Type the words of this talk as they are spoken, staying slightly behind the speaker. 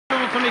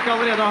som ikke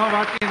allerede har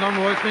vært innom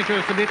vår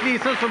sminkøse Britt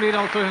Lise, så blir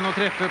altså hun å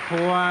treffe på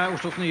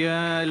Oslos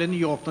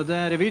nyåpnede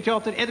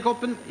revyteater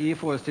Edderkoppen i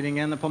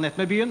forestillingen På nett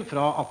med byen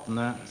fra 18.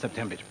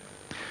 september.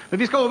 Men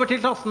vi skal over til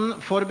klassen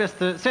for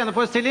beste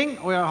sceneforestilling,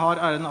 og jeg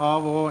har æren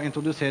av å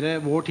introdusere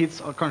vår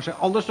tids kanskje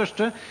aller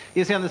største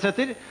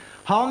iscenesetter.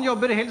 Han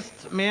jobber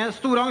helst med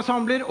store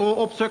ensembler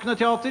og oppsøkende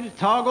teater.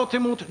 Ta godt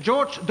imot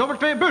George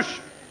W.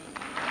 Bush!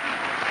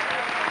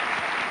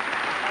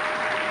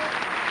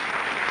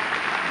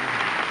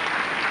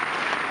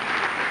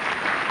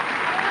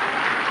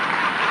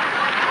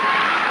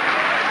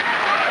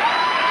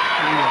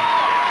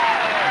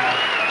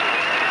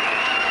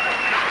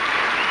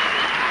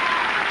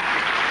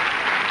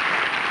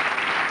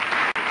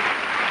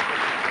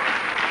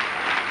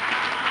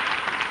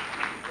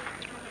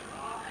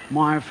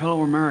 My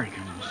fellow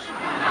Americans,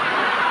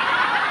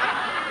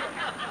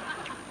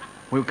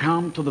 we've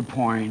come to the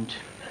point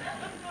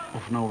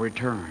of no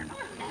return.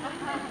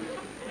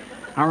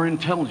 Our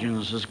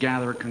intelligence has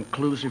gathered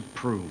conclusive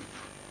proof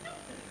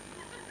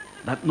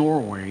that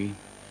Norway,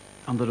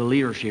 under the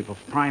leadership of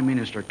Prime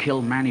Minister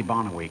Kilmanny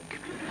Bonnevik,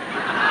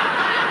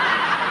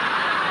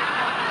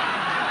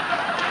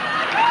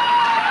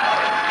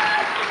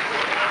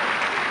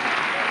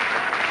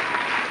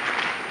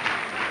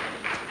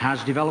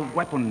 has developed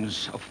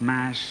weapons of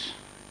mass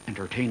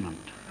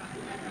entertainment.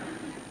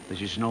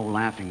 This is no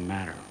laughing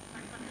matter.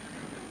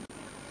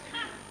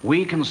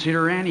 We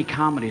consider any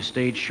comedy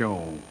stage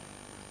show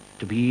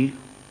to be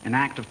an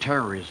act of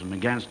terrorism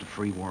against the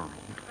free world.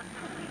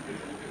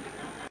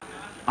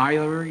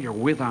 Either you're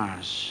with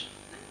us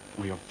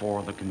or you're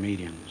for the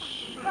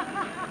comedians.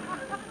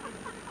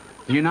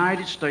 The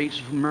United States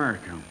of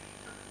America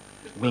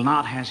will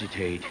not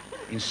hesitate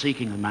in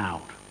seeking them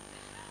out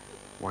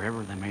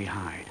wherever they may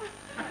hide.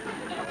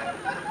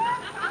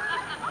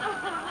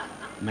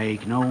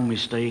 Make no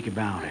mistake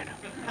about it.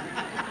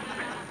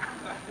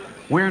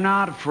 We're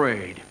not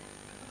afraid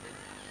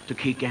to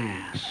kick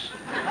ass.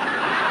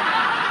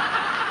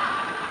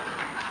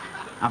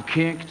 I've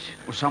kicked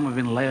Osama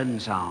bin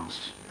Laden's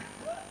ass.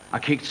 I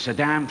kicked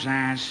Saddam's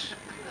ass,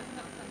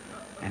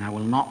 and I will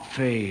not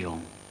fail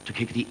to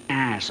kick the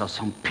ass of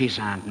some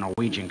pissant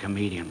Norwegian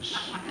comedians.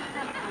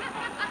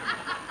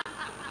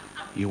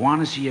 You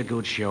want to see a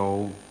good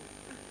show?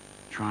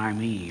 Try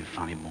me,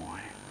 funny boy.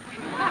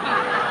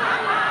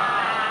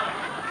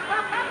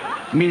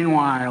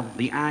 Meanwhile,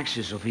 the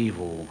axis of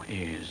evil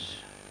is...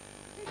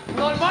 I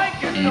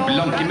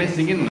blanke messingen